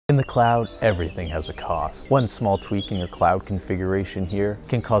In the cloud, everything has a cost. One small tweak in your cloud configuration here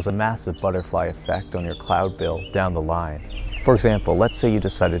can cause a massive butterfly effect on your cloud bill down the line. For example, let's say you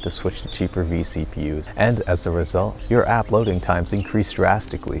decided to switch to cheaper vCPUs, and as a result, your app loading times increase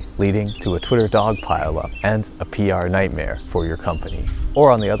drastically, leading to a Twitter dog pileup and a PR nightmare for your company.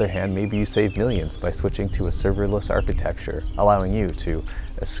 Or on the other hand, maybe you save millions by switching to a serverless architecture, allowing you to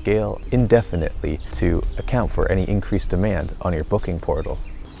scale indefinitely to account for any increased demand on your booking portal.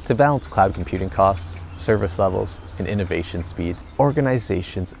 To balance cloud computing costs, service levels, and innovation speed,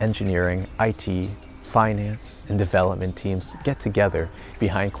 organizations, engineering, IT, finance, and development teams get together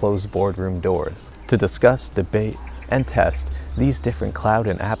behind closed boardroom doors to discuss, debate, and test these different cloud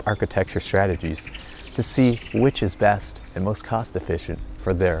and app architecture strategies to see which is best and most cost efficient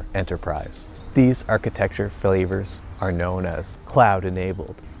for their enterprise. These architecture flavors are known as cloud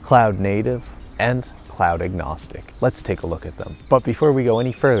enabled, cloud native, and cloud agnostic. Let's take a look at them. But before we go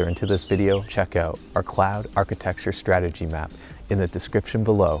any further into this video, check out our cloud architecture strategy map in the description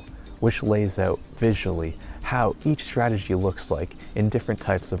below, which lays out visually how each strategy looks like in different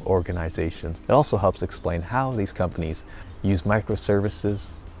types of organizations. It also helps explain how these companies use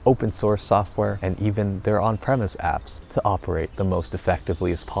microservices, open source software, and even their on-premise apps to operate the most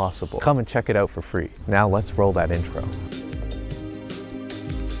effectively as possible. Come and check it out for free. Now let's roll that intro.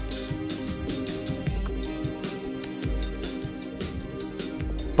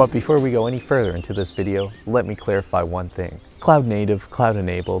 But before we go any further into this video, let me clarify one thing. Cloud native, cloud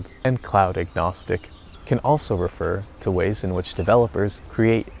enabled, and cloud agnostic can also refer to ways in which developers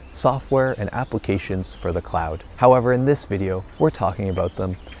create software and applications for the cloud. However, in this video, we're talking about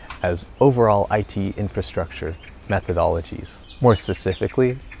them as overall IT infrastructure methodologies. More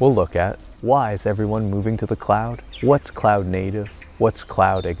specifically, we'll look at why is everyone moving to the cloud, what's cloud native, what's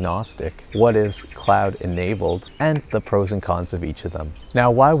cloud agnostic, what is cloud enabled, and the pros and cons of each of them.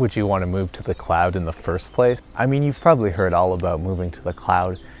 Now, why would you want to move to the cloud in the first place? I mean, you've probably heard all about moving to the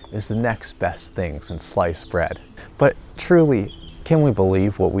cloud is the next best thing since sliced bread. But truly, can we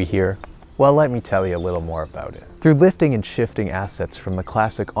believe what we hear? Well, let me tell you a little more about it. Through lifting and shifting assets from the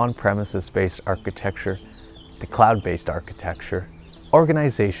classic on-premises-based architecture to cloud-based architecture,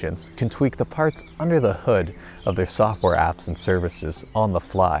 organizations can tweak the parts under the hood of their software apps and services on the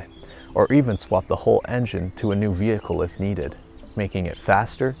fly, or even swap the whole engine to a new vehicle if needed, making it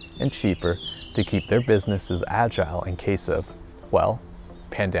faster and cheaper to keep their businesses agile in case of, well,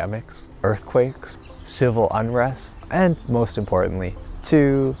 pandemics, earthquakes, civil unrest, and most importantly,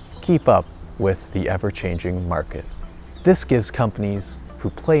 to keep up with the ever-changing market. This gives companies who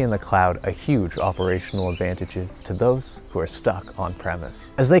play in the cloud a huge operational advantage to those who are stuck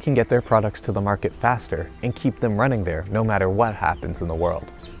on-premise, as they can get their products to the market faster and keep them running there no matter what happens in the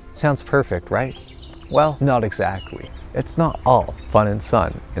world. Sounds perfect, right? Well, not exactly. It's not all fun and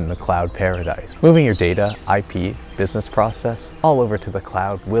sun in the cloud paradise. Moving your data, IP, business process all over to the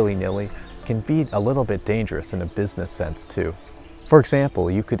cloud willy-nilly can be a little bit dangerous in a business sense too. For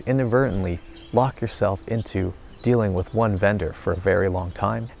example, you could inadvertently lock yourself into dealing with one vendor for a very long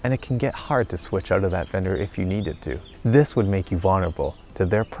time, and it can get hard to switch out of that vendor if you needed to. This would make you vulnerable to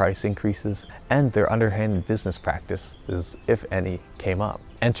their price increases and their underhanded business practices, if any, came up.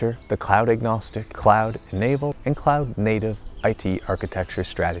 Enter the cloud agnostic, cloud enabled, and cloud native IT architecture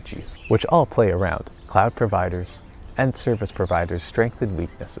strategies, which all play around cloud providers and service providers' strengths and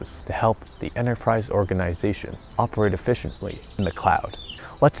weaknesses to help the enterprise organization operate efficiently in the cloud.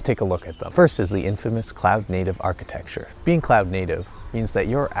 Let's take a look at them. First is the infamous cloud native architecture. Being cloud native means that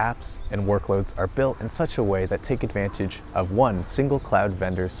your apps and workloads are built in such a way that take advantage of one single cloud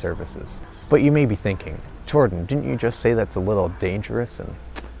vendor's services. But you may be thinking, Jordan, didn't you just say that's a little dangerous and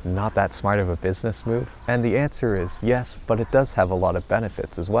not that smart of a business move? And the answer is yes, but it does have a lot of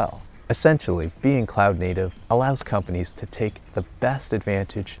benefits as well. Essentially, being cloud native allows companies to take the best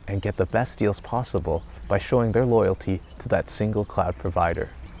advantage and get the best deals possible by showing their loyalty to that single cloud provider.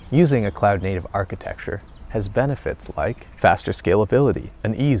 Using a cloud native architecture has benefits like faster scalability,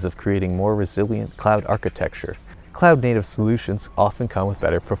 an ease of creating more resilient cloud architecture. Cloud native solutions often come with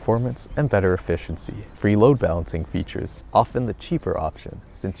better performance and better efficiency. Free load balancing features, often the cheaper option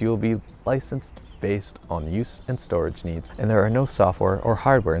since you will be licensed based on use and storage needs, and there are no software or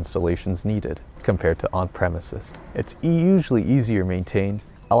hardware installations needed compared to on-premises. It's usually easier maintained,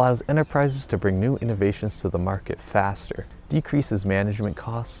 allows enterprises to bring new innovations to the market faster, decreases management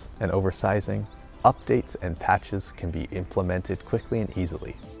costs and oversizing, updates and patches can be implemented quickly and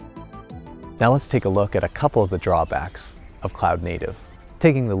easily. Now let's take a look at a couple of the drawbacks of cloud native.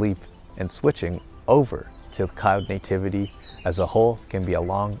 Taking the leap and switching over to cloud nativity as a whole can be a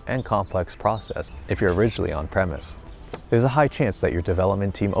long and complex process if you're originally on premise. there's a high chance that your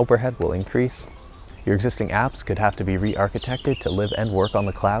development team overhead will increase. Your existing apps could have to be re-architected to live and work on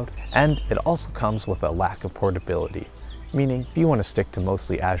the cloud, and it also comes with a lack of portability, meaning if you want to stick to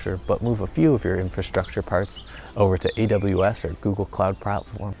mostly Azure but move a few of your infrastructure parts over to AWS or Google Cloud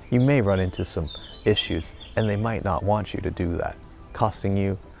Platform, you may run into some issues and they might not want you to do that, costing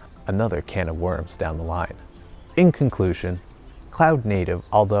you another can of worms down the line. In conclusion, cloud native,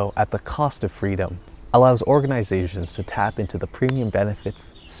 although at the cost of freedom, allows organizations to tap into the premium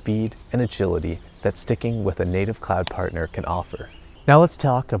benefits, speed, and agility that sticking with a native cloud partner can offer. Now let's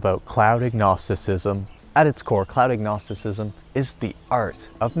talk about cloud agnosticism. At its core, cloud agnosticism is the art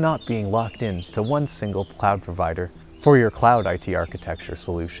of not being locked in to one single cloud provider for your cloud IT architecture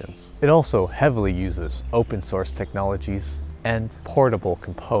solutions. It also heavily uses open source technologies and portable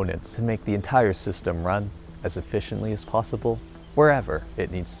components to make the entire system run as efficiently as possible wherever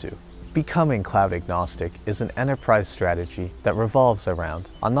it needs to. Becoming cloud agnostic is an enterprise strategy that revolves around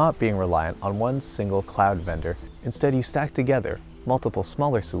not being reliant on one single cloud vendor. Instead, you stack together multiple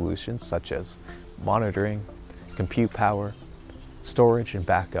smaller solutions such as monitoring, compute power, storage, and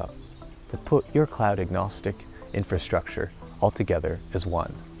backup to put your cloud agnostic infrastructure all together as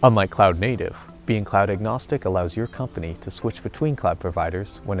one. Unlike cloud native, being cloud agnostic allows your company to switch between cloud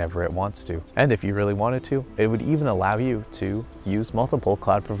providers whenever it wants to. And if you really wanted to, it would even allow you to use multiple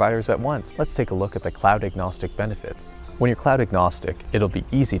cloud providers at once. Let's take a look at the cloud agnostic benefits. When you're cloud agnostic, it'll be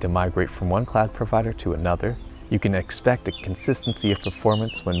easy to migrate from one cloud provider to another. You can expect a consistency of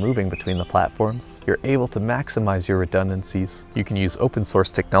performance when moving between the platforms. You're able to maximize your redundancies. You can use open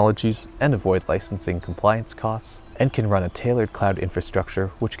source technologies and avoid licensing compliance costs, and can run a tailored cloud infrastructure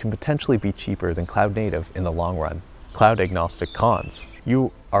which can potentially be cheaper than cloud native in the long run. Cloud agnostic cons.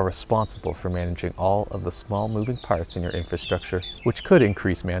 You are responsible for managing all of the small moving parts in your infrastructure, which could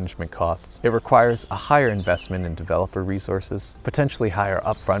increase management costs. It requires a higher investment in developer resources, potentially higher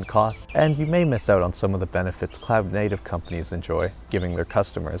upfront costs, and you may miss out on some of the benefits cloud native companies enjoy, giving their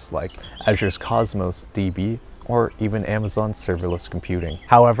customers like Azure's Cosmos DB or even Amazon's serverless computing.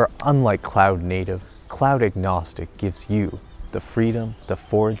 However, unlike cloud native, cloud agnostic gives you the freedom to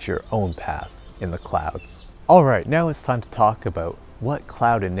forge your own path in the clouds. Alright, now it's time to talk about what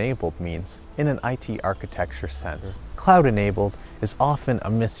cloud-enabled means in an IT architecture sense. Cloud-enabled is often a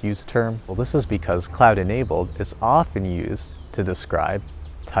misused term. Well, this is because cloud-enabled is often used to describe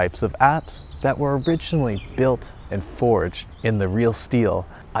types of apps that were originally built and forged in the real steel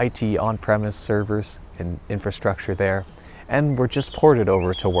IT on-premise servers and infrastructure there, and were just ported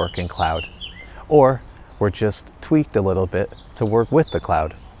over to work in cloud, or were just tweaked a little bit to work with the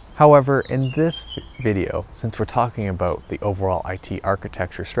cloud. However, in this video, since we're talking about the overall IT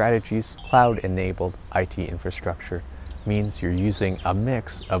architecture strategies, cloud-enabled IT infrastructure means you're using a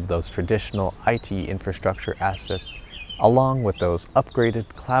mix of those traditional IT infrastructure assets along with those upgraded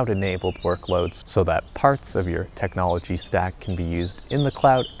cloud-enabled workloads so that parts of your technology stack can be used in the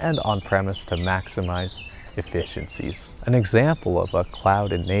cloud and on-premise to maximize efficiencies. An example of a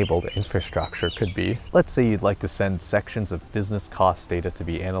cloud-enabled infrastructure could be, let's say you'd like to send sections of business cost data to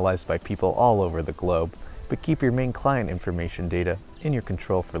be analyzed by people all over the globe, but keep your main client information data in your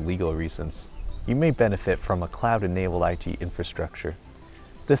control for legal reasons. You may benefit from a cloud-enabled IT infrastructure.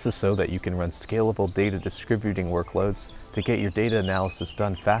 This is so that you can run scalable data distributing workloads to get your data analysis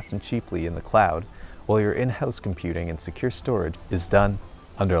done fast and cheaply in the cloud, while your in-house computing and secure storage is done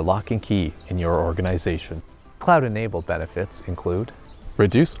under lock and key in your organization. Cloud-enabled benefits include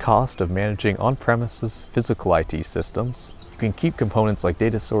reduced cost of managing on-premises physical IT systems. You can keep components like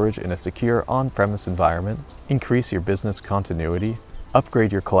data storage in a secure on-premise environment, increase your business continuity,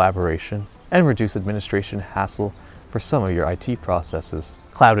 upgrade your collaboration, and reduce administration hassle for some of your IT processes.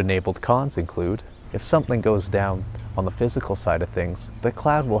 Cloud-enabled cons include, if something goes down on the physical side of things, the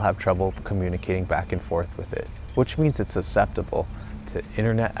cloud will have trouble communicating back and forth with it, which means it's susceptible to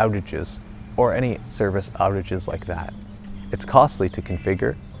internet outages or any service outages like that. It's costly to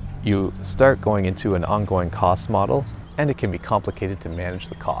configure. You start going into an ongoing cost model, and it can be complicated to manage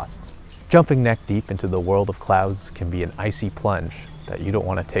the costs. Jumping neck deep into the world of clouds can be an icy plunge that you don't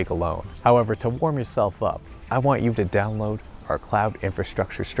want to take alone. However, to warm yourself up, I want you to download our cloud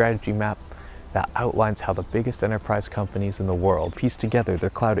infrastructure strategy map that outlines how the biggest enterprise companies in the world piece together their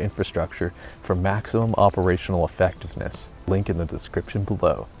cloud infrastructure for maximum operational effectiveness. Link in the description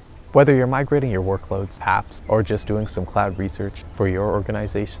below. Whether you're migrating your workloads, apps, or just doing some cloud research for your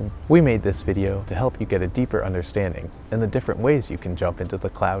organization, we made this video to help you get a deeper understanding in the different ways you can jump into the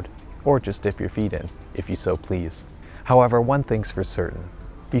cloud, or just dip your feet in, if you so please. However, one thing's for certain.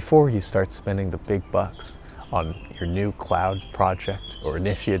 Before you start spending the big bucks on your new cloud project or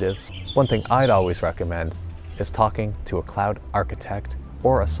initiatives, one thing I'd always recommend is talking to a cloud architect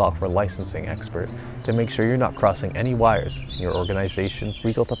or a software licensing expert to make sure you're not crossing any wires in your organization's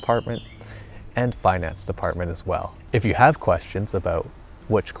legal department and finance department as well. If you have questions about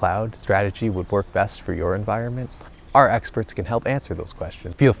which cloud strategy would work best for your environment, our experts can help answer those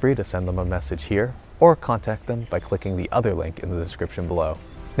questions. Feel free to send them a message here or contact them by clicking the other link in the description below.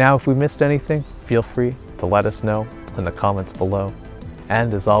 Now, if we missed anything, feel free to let us know in the comments below.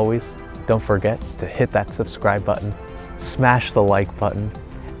 And as always, don't forget to hit that subscribe button, smash the like button,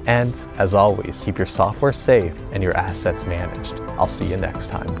 and as always, keep your software safe and your assets managed. I'll see you next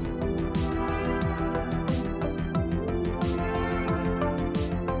time.